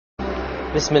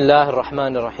بسم الله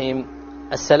الرحمن الرحيم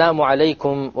السلام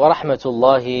عليكم ورحمة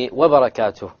الله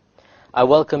وبركاته. I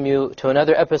welcome you to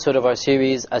another episode of our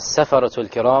series As-Safaratul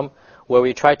Kiram, where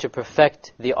we try to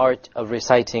perfect the art of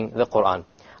reciting the Quran.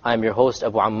 I am your host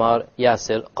Abu Ammar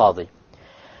Yasir Qadhi.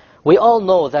 We all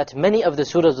know that many of the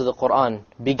surahs of the Quran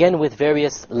begin with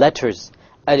various letters: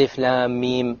 Alif, Lam,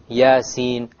 Mim,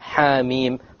 Yasin, Ha,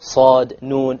 Mim, Sad,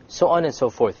 Noon, so on and so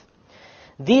forth.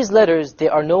 These letters, they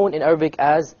are known in Arabic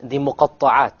as the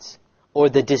muqatta'at, or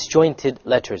the disjointed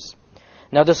letters.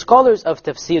 Now the scholars of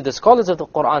tafsir, the scholars of the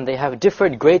Quran, they have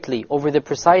differed greatly over the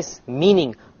precise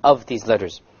meaning of these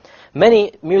letters.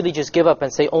 Many merely just give up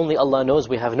and say only Allah knows,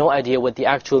 we have no idea what the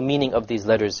actual meaning of these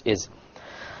letters is.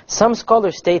 Some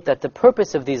scholars state that the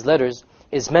purpose of these letters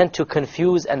is meant to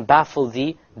confuse and baffle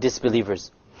the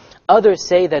disbelievers. Others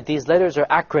say that these letters are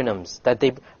acronyms, that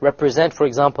they represent, for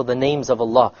example, the names of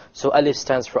Allah. So Alif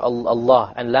stands for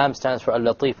Allah, and Lam stands for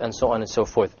Al-Latif, and so on and so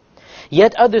forth.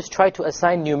 Yet others try to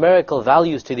assign numerical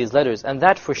values to these letters, and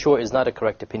that for sure is not a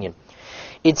correct opinion.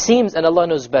 It seems, and Allah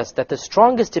knows best, that the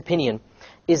strongest opinion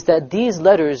is that these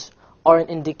letters are an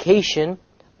indication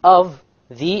of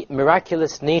the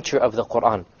miraculous nature of the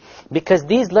Quran. Because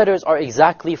these letters are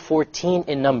exactly 14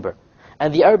 in number.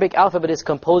 And the Arabic alphabet is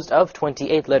composed of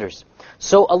 28 letters.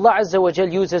 So Allah Azza wa Jal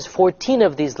uses 14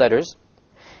 of these letters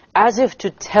as if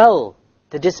to tell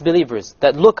the disbelievers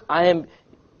that, look, I am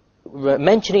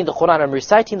mentioning the Quran, I'm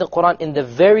reciting the Quran in the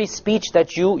very speech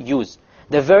that you use.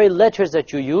 The very letters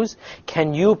that you use,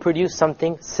 can you produce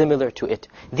something similar to it?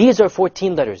 These are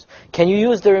 14 letters. Can you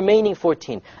use the remaining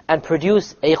 14 and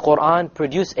produce a Quran,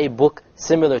 produce a book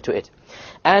similar to it?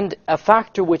 And a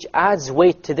factor which adds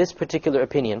weight to this particular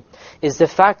opinion is the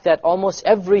fact that almost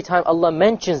every time Allah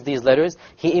mentions these letters,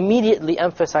 He immediately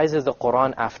emphasizes the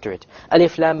Quran after it.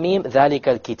 Alif Lam Mim, ذَلِكَ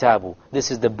الْكِتَابُ.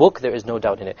 This is the book, there is no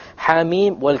doubt in it. Ha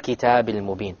Mim وَالْكِتَابِ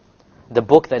الْمُبِينَ. The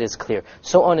book that is clear.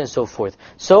 So on and so forth.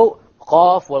 So,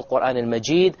 Qaf wal-Quran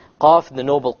al-Majid, Qaf, the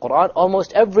noble Quran.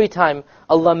 Almost every time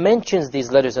Allah mentions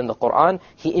these letters in the Quran,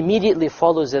 He immediately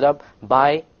follows it up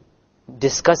by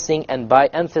discussing and by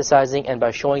emphasizing and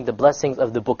by showing the blessings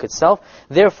of the book itself.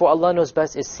 Therefore, Allah knows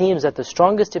best, it seems that the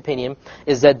strongest opinion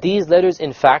is that these letters,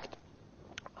 in fact,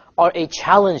 are a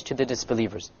challenge to the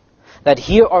disbelievers. That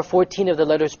here are 14 of the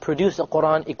letters, produce a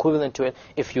Quran equivalent to it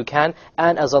if you can.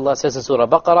 And as Allah says in Surah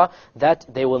Baqarah, that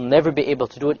they will never be able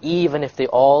to do it, even if they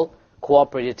all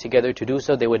cooperated together to do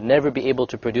so. They would never be able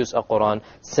to produce a Quran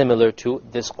similar to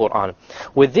this Quran.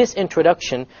 With this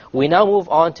introduction, we now move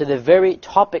on to the very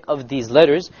topic of these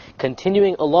letters.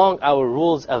 Continuing along our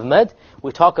rules of Mad,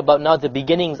 we talk about now the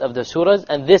beginnings of the surahs,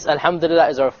 and this, alhamdulillah,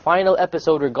 is our final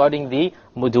episode regarding the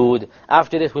Mudud.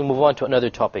 After this, we move on to another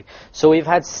topic. So we've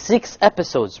had 6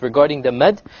 episodes regarding the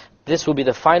Mad. This will be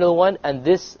the final one, and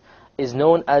this is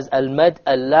known as Al-Mad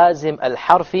Al-Lazim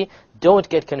Al-Harfi. Don't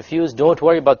get confused, don't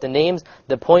worry about the names.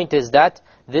 The point is that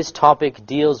this topic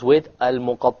deals with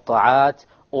Al-Muqatta'at,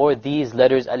 or these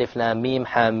letters, Alif, Lam, Mim,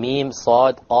 Ha, Mim,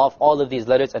 Sad, Qaf, all of these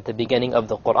letters at the beginning of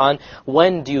the Quran.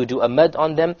 When do you do a mad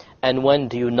on them, and when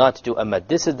do you not do a mad?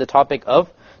 This is the topic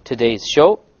of today's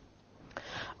show.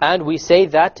 And we say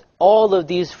that all of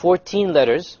these 14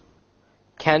 letters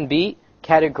can be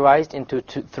categorized into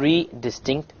 3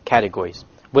 distinct categories,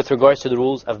 with regards to the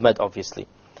rules of mad, obviously.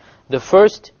 The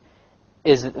first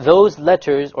is those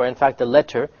letters, or in fact the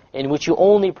letter, in which you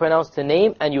only pronounce the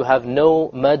name and you have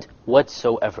no mad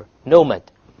whatsoever. No mad.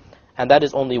 And that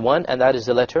is only one, and that is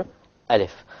the letter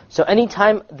Alif. So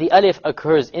anytime the Alif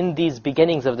occurs in these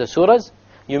beginnings of the surahs,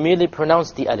 you merely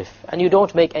pronounce the Alif, and you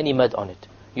don't make any mad on it.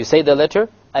 You say the letter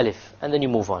Alif, and then you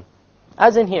move on.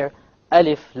 As in here,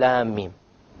 Alif, Lam, Mim.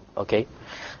 Okay?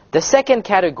 The second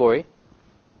category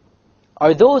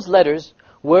are those letters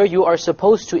where you are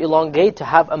supposed to elongate, to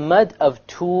have a mad of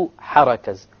 2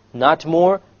 harakas. Not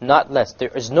more, not less.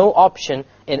 There is no option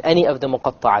in any of the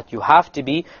muqatta'at. You have to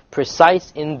be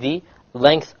precise in the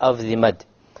length of the mad.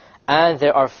 And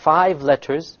there are 5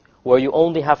 letters where you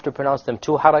only have to pronounce them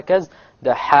 2 harakas: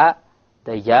 the ha,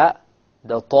 the ya,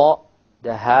 the ta,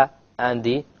 the ha, and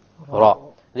the ra.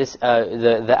 This,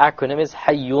 the acronym is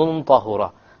Hayyun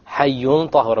Tahura. Hayyun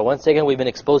Tahura. Once again, we've been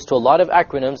exposed to a lot of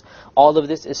acronyms. All of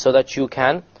this is so that you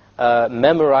can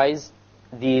memorize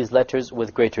these letters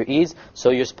with greater ease.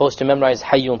 So you're supposed to memorize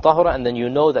Hayyun Tahura, and then you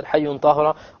know that Hayyun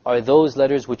Tahura are those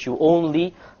letters which you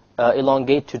only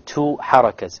elongate to 2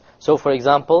 harakas. So for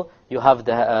example, you have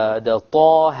the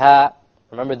Taha.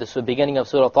 Remember the beginning of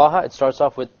Surah Taha, it starts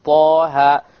off with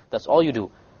Taha. That's all you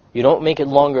do. You don't make it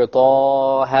longer,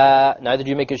 Taha. Neither do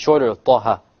you make it shorter,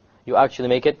 Taha. You actually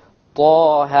make it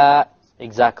Taha,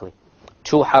 exactly.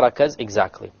 2 harakas,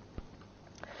 exactly.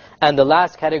 And the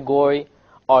last category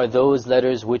are those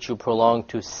letters which you prolong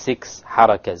to 6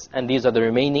 harakas. And these are the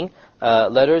remaining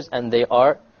letters, and they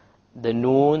are the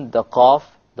noon, the qaf,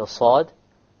 the sad,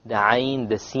 the ayn,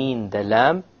 the sin, the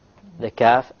lam, the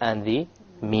kaf, and the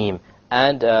mim.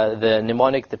 And the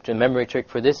mnemonic, the memory trick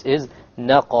for this is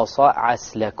naqasa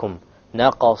aslakum.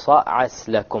 Naqasa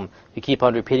aslakum. You keep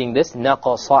on repeating this,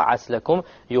 naqasa aslakum.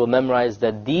 You will memorize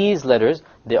that these letters,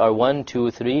 they are 1,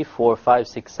 2, 3, 4, 5,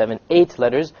 6, 7, 8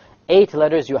 letters. 8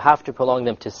 letters you have to prolong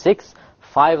them to 6.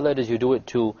 5 letters you do it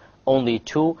to only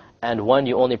 2. And 1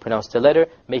 you only pronounce the letter,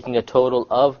 making a total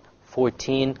of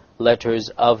 14 letters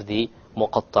of the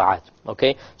muqatta'at.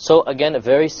 Okay, so again,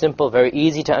 very simple, very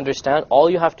easy to understand. All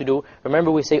you have to do,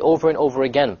 remember we say over and over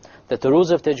again, that the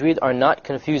rules of tajweed are not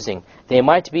confusing. They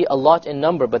might be a lot in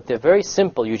number, but they're very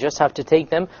simple. You just have to take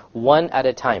them one at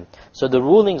a time. So the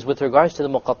rulings with regards to the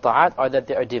muqatta'at are that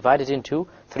they are divided into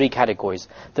 3 categories.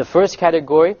 The first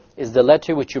category is the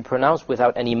letter which you pronounce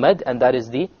without any mad, and that is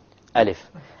the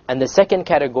alif. And the second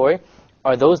category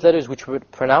are those letters which we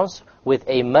pronounce with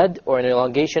a mad or an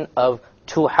elongation of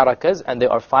 2 harakas, and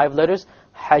there are 5 letters,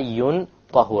 hayyun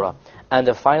tahura. And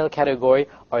the final category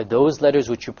are those letters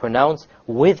which you pronounce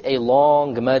with a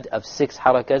long mad of 6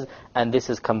 harakas, and this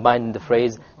is combined in the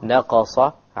phrase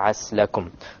naqasa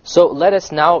aslakum. So let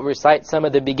us now recite some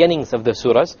of the beginnings of the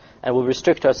surahs, and we'll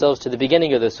restrict ourselves to the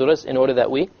beginning of the surahs in order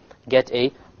that we get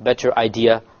a better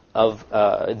idea of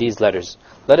these letters.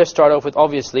 Let us start off with,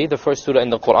 obviously, the first surah in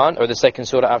the Quran, or the second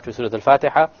surah after Surah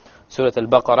Al-Fatiha, Surah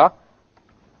Al-Baqarah.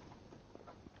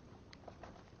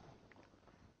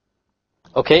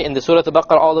 Okay, in the Surah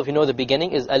Al-Baqarah, all of you know the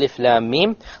beginning is Alif Lam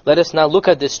Mim. Let us now look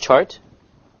at this chart.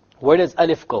 Where does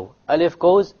Alif go? Alif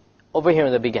goes over here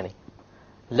in the beginning.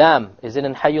 Lam, is it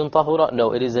in Hayyun Tahura?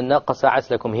 No, it is in Naqasa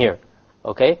Aslakum here.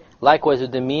 Okay, likewise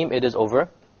with the Mim, it is over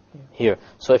here.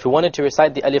 So if you wanted to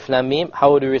recite the Alif Lam Mim,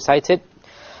 how would you recite it?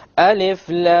 Alif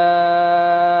Lam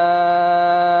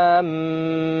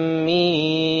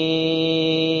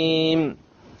Mim.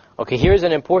 Okay, here's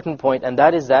an important point, and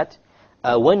that is that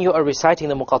when you are reciting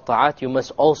the muqatta'at, you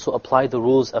must also apply the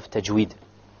rules of tajweed.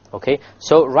 Okay,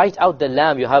 so write out the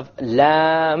lam. You have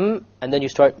lam, and then you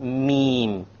start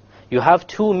mim. You have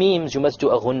 2 memes, you must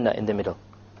do a ghunna in the middle.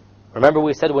 Remember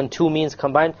we said when 2 memes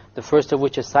combine, the first of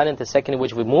which is silent, the second of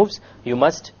which moves, you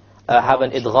must have an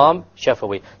idgham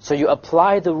shafawi. So you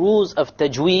apply the rules of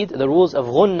tajweed, the rules of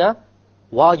ghunna,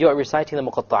 while you are reciting the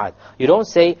muqatta'at. You don't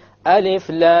say alif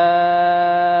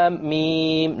lam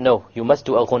mim. No, you must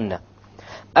do a ghunna.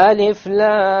 Alif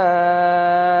lam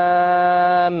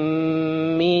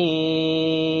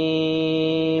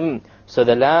mim. So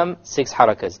the lam 6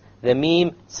 harakas, the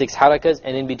mim 6 harakas,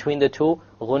 and in between the 2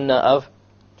 ghunna of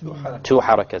 2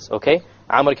 harakas. Okay,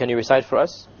 Amr, can you recite for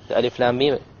us the Alif Lam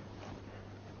Mim?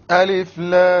 Alif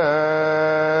Lam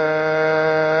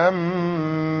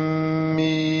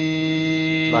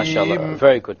Mim. MashaAllah,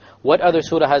 very good. What other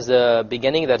surah has the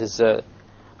beginning that is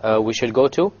we should go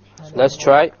to? Let's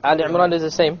try. Al Imran is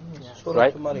the same,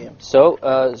 right? So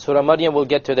Surah Maryam, we'll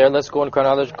get to there. Let's go in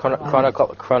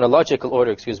chronological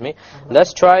order, excuse me.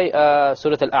 Let's try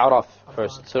Surah Al-A'raf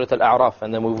first. Surah Al-A'raf,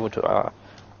 and then we move to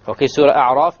okay, Surah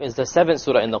A'raf is the 7th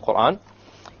surah in the Quran.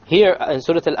 Here in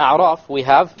Surah Al-A'raf, we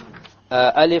have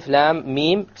Alif, Lam,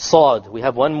 Mim, Sad. We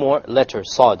have one more letter,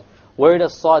 Sad. Where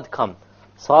does Sad come?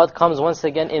 Sad comes once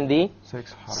again in the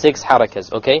 6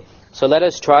 harakas. Okay, so let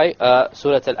us try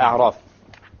Surah Al-A'raf.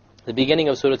 The beginning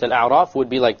of Surah Al-A'raf would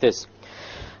be like this.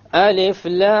 Alif,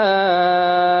 Lam,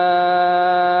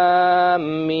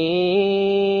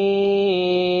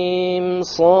 Mim,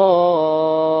 Sad.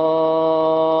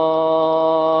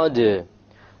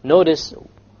 Notice,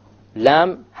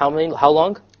 Lam, how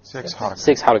long? 6 harakas.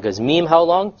 6 harakas. Mim, how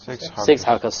long? 6 harakas. 6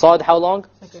 harakas. Sad, how long?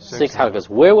 6 harakas.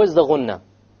 Where was the ghunna?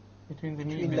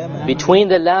 Between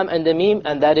the lam and the mim,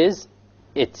 and that is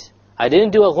it. I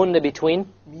didn't do a ghunna between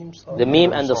the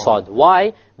mim and the sad.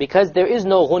 Why? Because there is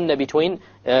no ghunna between.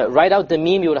 Write out the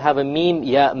mim, you will have a mim,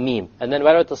 ya, mim. And then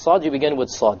write out the sad, you begin with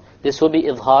sad. This will be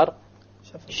idhar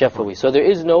shafawi. So there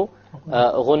is no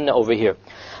ghunna over here.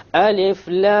 Alif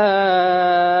Lam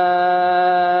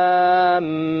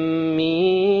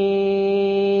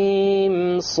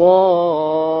Mim Sad.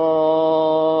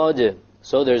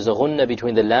 So there's a ghunna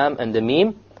between the lam and the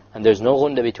mim, and there's no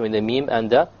ghunna between the mim and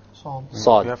the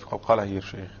sad. You have qalqala here,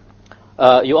 Sheikh.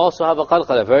 You also have a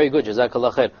qalqala. Very good,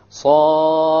 jazakallah khair.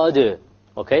 Sad.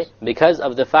 Okay, because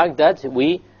of the fact that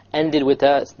we ended with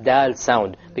a dal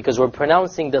sound, because we're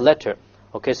pronouncing the letter.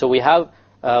 Okay, so we have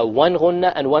one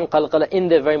ghunna and one qalqala in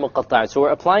the very muqatta'at. So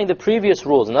we're applying the previous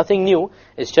rules, nothing new.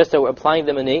 It's just that we're applying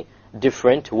them in a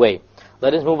different way.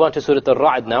 Let us move on to Surah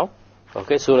Al-Ra'd now.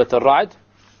 Okay, Surah Al-Ra'd.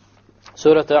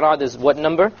 Surah Ar-Ra'd is what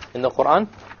number in the Quran?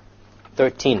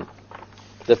 13.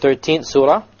 The 13th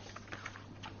surah.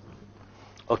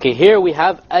 Okay, here we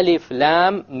have Alif,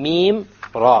 Lam, Mim,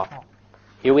 Ra.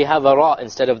 Here we have a Ra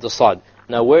instead of the Sad.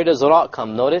 Now where does Ra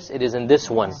come? Notice it is in this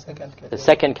one, the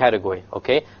second category.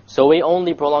 Okay, so we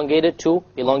only elongate it to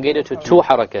two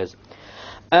harakas.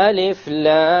 Alif, Lam,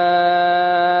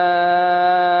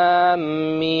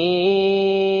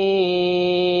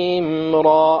 Mim,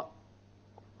 Ra.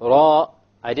 Ra.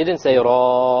 I didn't say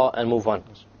Ra and move on,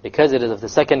 because it is of the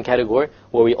second category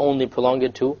where we only prolong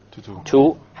it to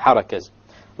two harakas.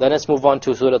 Let us move on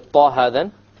to Surah Taha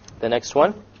then, the next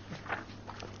one.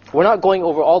 We're not going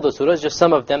over all the surahs, just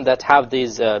some of them that have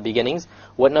these beginnings.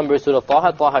 What number is Surah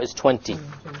Taha? Taha is 20.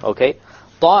 Okay,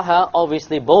 Taha,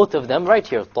 obviously both of them right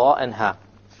here, Ta and Ha.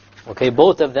 Okay,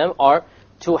 both of them are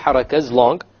two harakas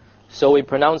long, so we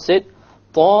pronounce it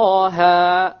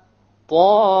Taha,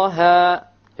 Taha.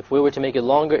 If we were to make it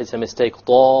longer, it's a mistake.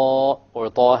 Ta or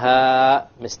Taha,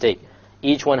 mistake.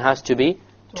 Each one has to be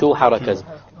two harakas.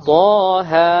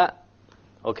 Taha.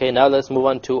 Okay, now let's move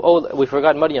on to, we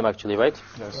forgot Maryam actually, right?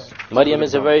 Yes. Maryam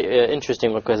is a very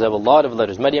interesting one because I have a lot of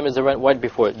letters. Maryam is right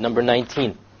before it, number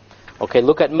 19. Okay,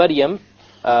 look at Maryam,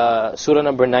 surah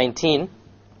number 19.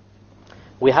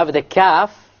 We have the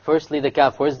kaf. Firstly, the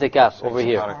kaf. Where's the kaf? Over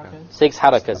here. 6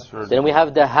 harakas. Then we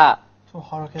have the ha. 2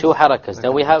 harakas.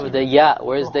 Then we have the ya.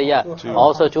 Where's the ya?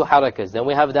 Also 2 harakas. Then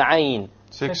we have the ayn.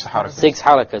 6 harakas. 6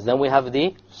 harakas. Then we have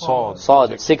the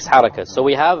Sad. 6 harakas. So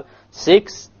we have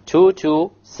 6, 2,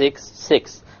 2, 6,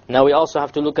 6. Now we also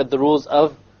have to look at the rules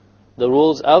of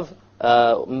ghunna.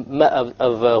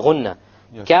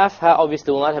 Yes. Kaf, ha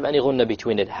obviously will not have any ghunna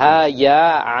between it. Ha,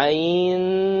 ya,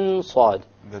 ayn, sad.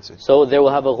 That's it. So there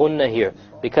will have a ghunna here.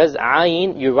 Because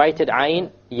ayn, you write it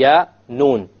ayn, ya,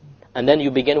 noon. And then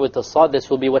you begin with the sad. This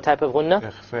will be what type of ghunna?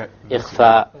 Ikhfa.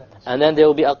 Ikhfa. And then there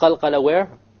will be a qalqala where?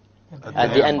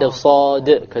 At the end of sad,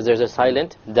 because there's a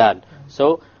silent dal.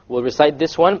 So we'll recite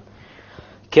this one.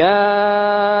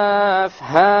 Kaf,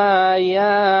 ha,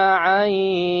 ya,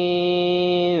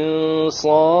 ayn,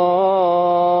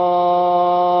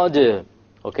 sad.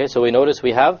 Okay, so we notice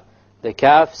we have the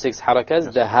kaf, 6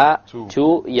 harakas, the ha,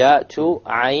 2, ya, 2,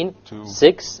 ayn,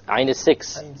 6. Ayn is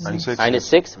 6. Ayn is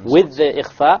 6 with the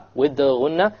ikhfa, with the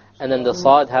ghunna, and then the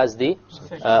sad has the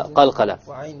qalqala.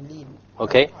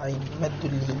 Okay.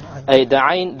 The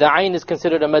ayn is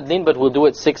considered a madlin, but we'll do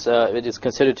it 6. It is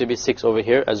considered to be 6 over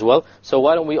here as well. So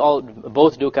why don't we all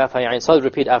both do kaf, ha, ya, ayn, sad?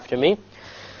 Repeat after me.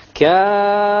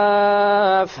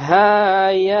 Kaf, ha,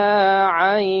 ya,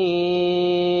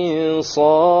 ayn, sad.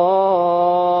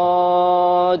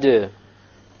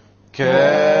 Kaf,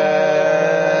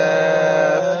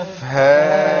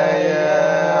 ha,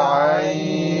 ya,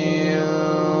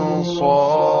 ayn,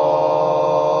 sad.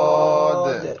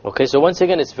 Okay, so once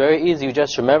again, it's very easy. You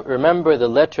just remember the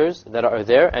letters that are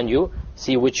there, and you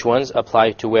see which ones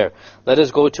apply to where. Let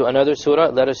us go to another surah.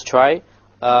 Let us try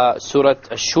Surah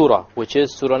Ash-Shura, which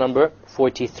is surah number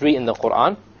 43 in the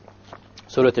Quran.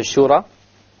 Surah Ash-Shura.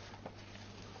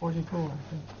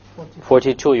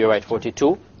 42, you're right,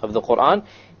 42 of the Quran.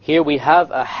 Here we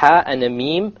have a ha and a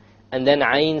mim, and then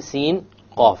ayn, sin,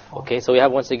 qaf. Okay, so we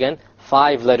have once again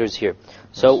 5 letters here.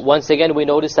 So once again, we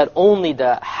notice that only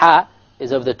the ha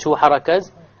is of the 2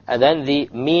 harakas, and then the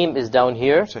mim is down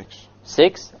here.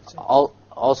 6.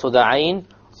 Also the ayn,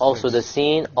 also the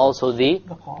sin, also the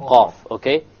qaf.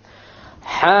 Okay.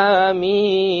 Hamim,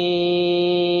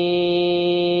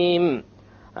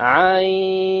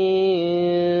 ayn,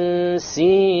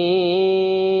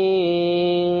 sin,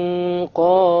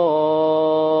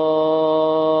 qaf.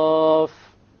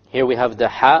 Here we have the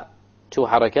ha, 2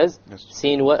 harakas.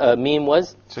 Sin, mim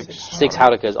was 6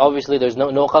 harakas. Obviously there's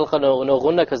no khalqa, no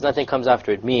ghunna, because nothing comes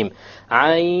after it. Mim.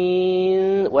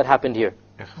 Ayn, what happened here?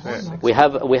 We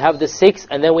have the 6,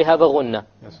 and then we have a ghunna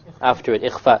after it.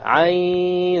 Ikhfa.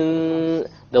 Ayn,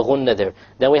 the ghunna there.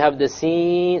 Then we have the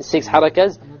sin, 6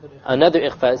 harakas. Another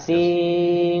ikhfa.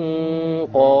 Sin,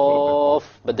 qaf.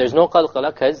 But there's no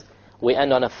qalqala because we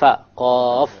end on a fa.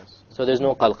 Qaf. So there's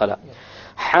no qalqala.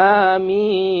 Hamim,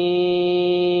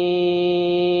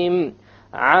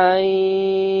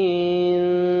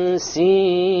 ayn,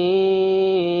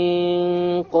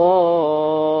 sin,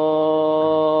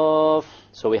 qaf.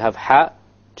 So we have ha,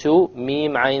 2,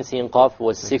 mim, ayn, sin, qaf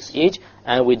was 6 each,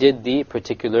 and we did the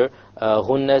particular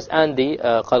ghunnas and the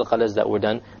qalqalas that were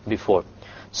done before.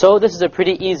 So this is a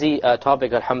pretty easy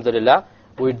topic, alhamdulillah.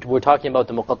 We're talking about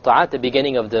the muqatta'at, the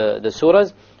beginning of the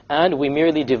surahs, and we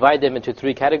merely divide them into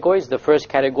 3 categories. The first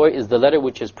category is the letter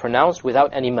which is pronounced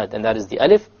without any mad, and that is the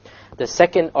alif. The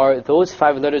second are those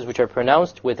 5 letters which are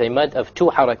pronounced with a mad of 2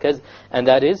 harakas, and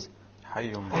that is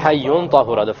Hayyun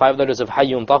Tahura. The 5 letters of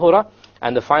Hayyun Tahura.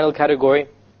 And the final category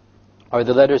are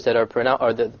the letters that are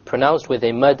pronounced with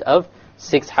a mud of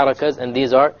 6 harakas, and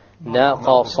these are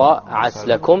Naqasa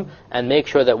Aslakum. And make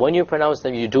sure that when you pronounce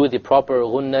them, you do the proper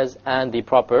ghunnas and the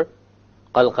proper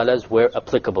qalqalas where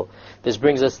applicable. This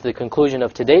brings us to the conclusion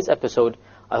of today's episode.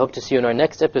 I hope to see you in our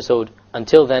next episode.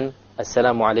 Until then,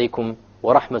 Assalamu alaikum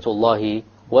wa rahmatullahi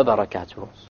wa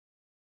barakatuh.